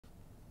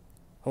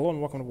Hello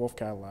and welcome to Wolfe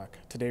Cadillac.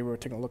 Today we're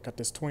taking a look at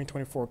this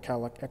 2024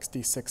 Cadillac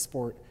XT6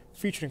 Sport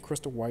featured in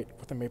crystal white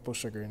with a maple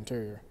sugar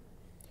interior.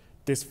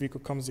 This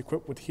vehicle comes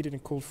equipped with heated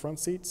and cooled front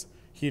seats,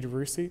 heated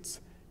rear seats,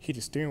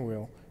 heated steering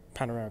wheel,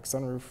 panoramic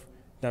sunroof,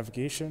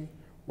 navigation,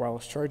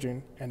 wireless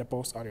charging, and a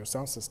Bose audio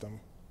sound system.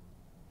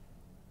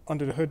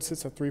 Under the hood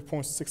sits a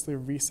 3.6-liter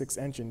V6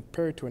 engine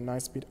paired to a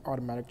 9-speed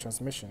automatic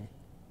transmission.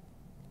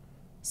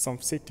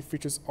 Some safety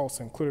features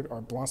also included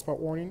are blind spot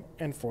warning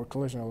and forward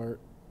collision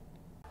alert.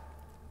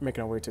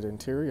 Making our way to the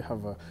interior, you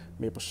have a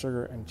maple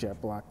sugar and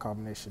jet black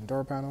combination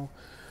door panel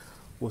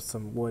with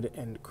some wood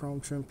and chrome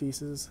trim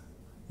pieces,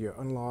 your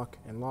unlock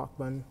and lock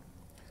button,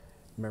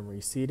 memory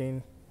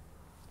seating,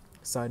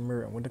 side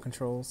mirror and window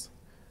controls.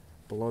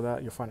 Below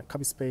that, you'll find a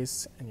cubby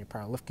space and your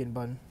power liftgate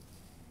button.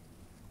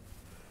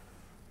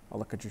 I'll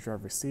look at your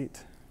driver's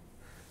seat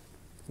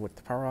with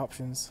the power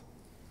options.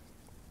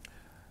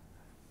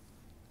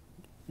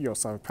 You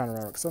also have a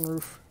panoramic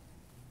sunroof.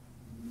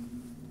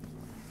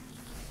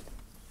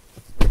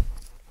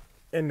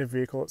 In the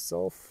vehicle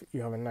itself,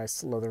 you have a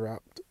nice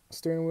leather-wrapped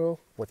steering wheel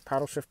with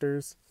paddle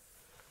shifters.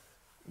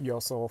 You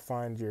also will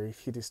find your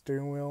heated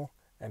steering wheel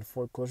and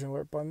forward collision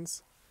alert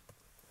buttons.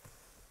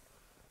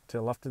 To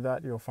the left of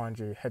that, you'll find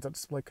your heads-up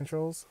display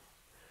controls.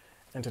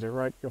 And to the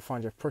right, you'll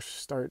find your push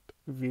start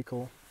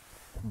vehicle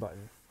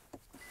button.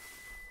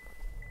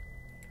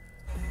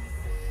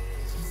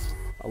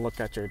 A look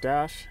at your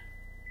dash.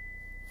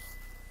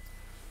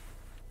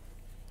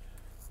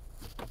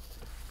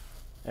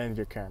 And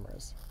your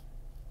cameras.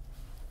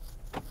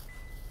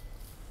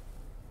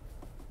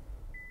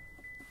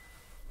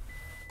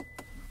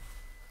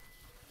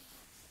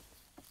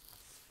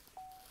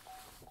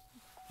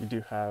 You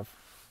do have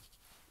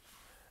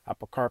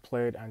Apple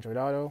CarPlay, Android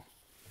Auto,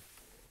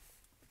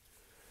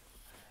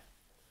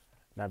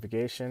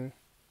 navigation.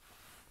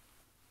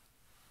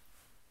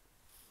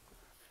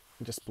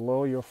 And just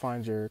below, you'll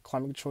find your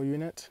climate control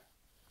unit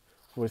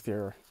with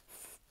your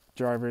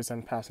driver's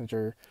and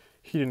passenger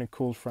heated and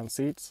cooled front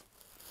seats.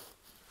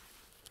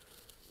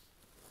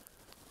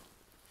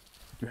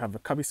 You have a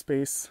cubby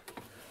space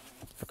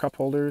for cup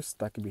holders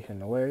that can be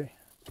hidden away.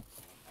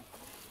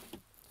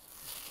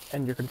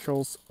 And your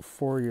controls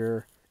for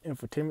your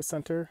infotainment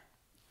center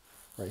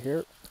right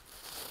here.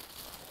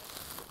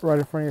 Right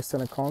in front of your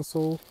center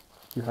console,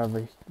 you have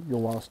your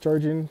wireless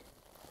charging.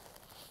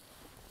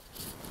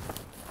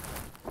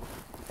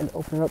 And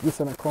opening up your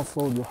center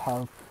console, you'll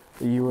have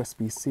the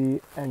USB-C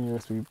and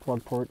USB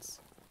plug ports.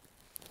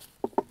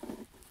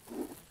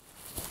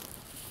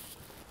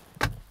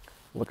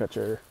 Look at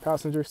your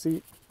passenger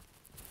seat.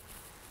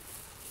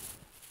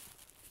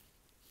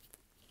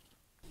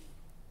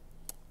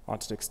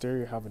 Onto the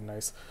exterior, you have a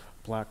nice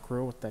black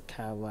grille with that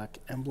Cadillac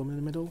emblem in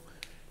the middle.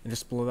 And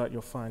just below that,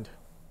 you'll find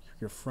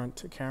your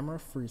front camera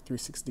for your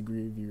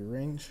 360-degree view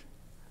range.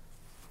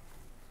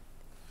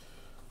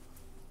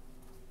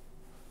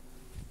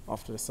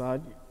 Off to the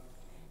side,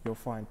 you'll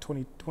find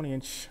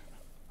 20-inch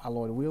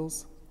alloy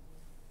wheels.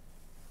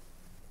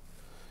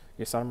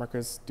 Your side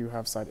markers do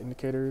have side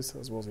indicators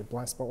as well as your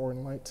blind spot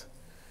warning light.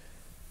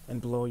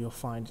 And below, you'll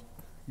find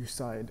your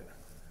side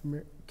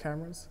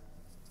cameras.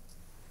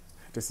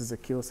 This is a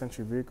keyless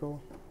entry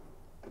vehicle.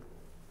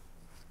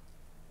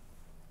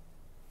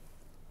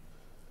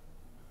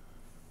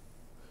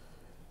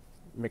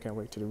 Making our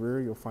way to the rear,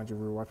 you'll find your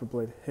rear wiper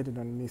blade hidden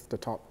underneath the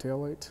top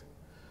taillight,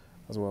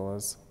 as well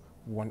as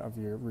one of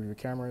your rear view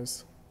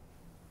cameras.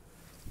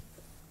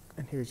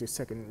 And here's your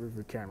second rear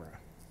view camera.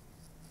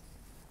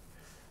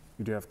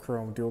 You do have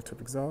chrome dual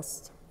tip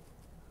exhaust.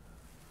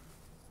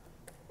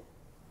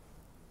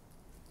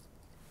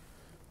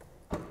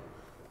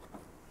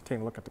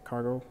 Taking a look at the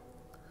cargo.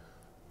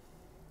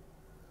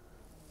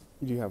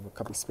 You do have a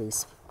cubby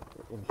space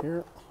in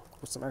here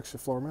with some extra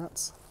floor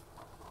mats.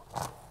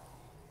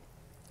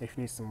 If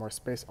you need some more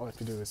space, all you have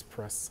to do is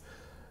press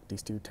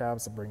these two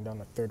tabs to bring down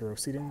the third row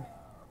seating.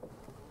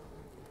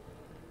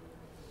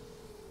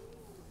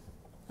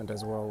 And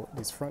as well,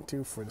 these front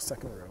two for the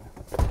second row.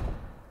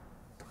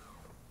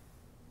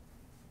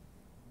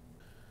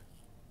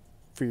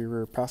 For your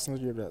rear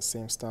passenger, you have that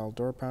same style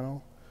door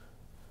panel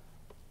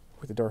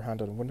with the door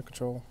handle and window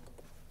control.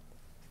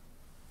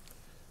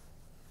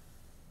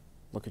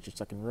 Look at your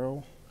second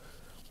row,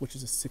 which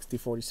is a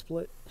 60-40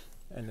 split,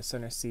 and the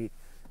center seat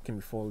can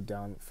be folded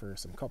down for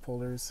some cup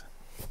holders.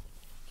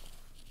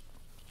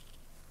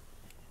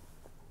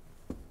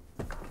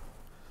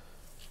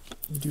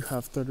 You do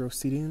have third row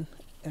seating,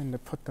 and to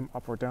put them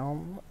up or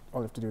down,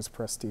 all you have to do is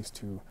press these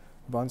two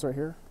buttons right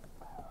here.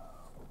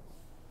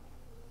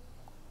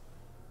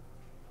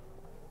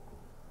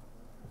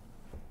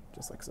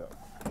 Just like so.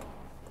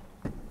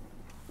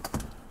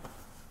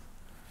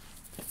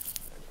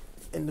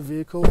 In the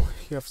vehicle,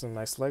 you have some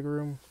nice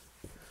legroom,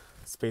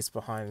 space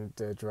behind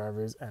the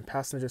driver's and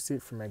passenger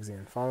seat for magazine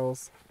and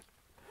files.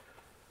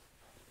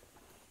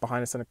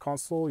 Behind the center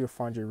console, you'll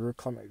find your rear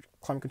climate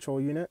control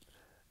unit,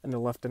 and the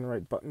left and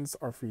right buttons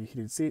are for your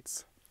heated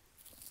seats.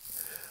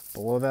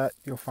 Below that,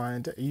 you'll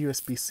find a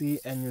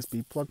USB-C and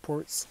USB plug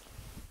ports,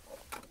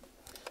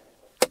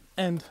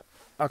 and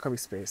alcove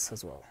space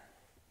as well.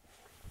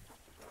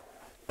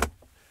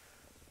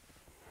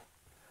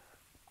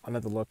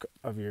 Another look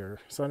of your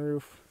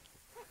sunroof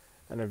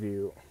and a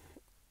view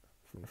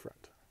from the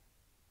front.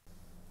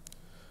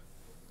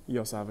 You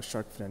also have a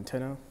shark fin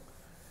antenna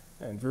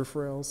and roof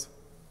rails,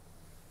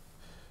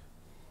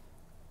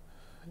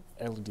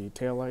 LED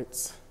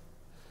taillights,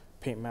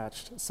 paint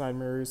matched side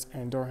mirrors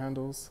and door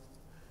handles,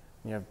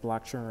 and you have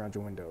black trim around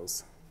your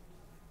windows.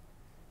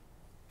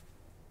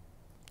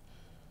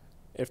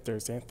 If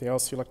there's anything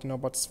else you'd like to know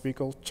about this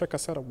vehicle, check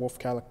us out at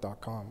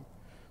wolfecadillac.com.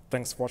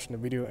 Thanks for watching the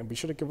video, and be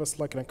sure to give us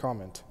a like and a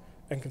comment,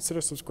 and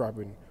consider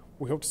subscribing.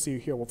 We hope to see you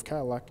here at Wolfe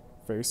Cadillac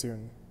very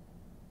soon.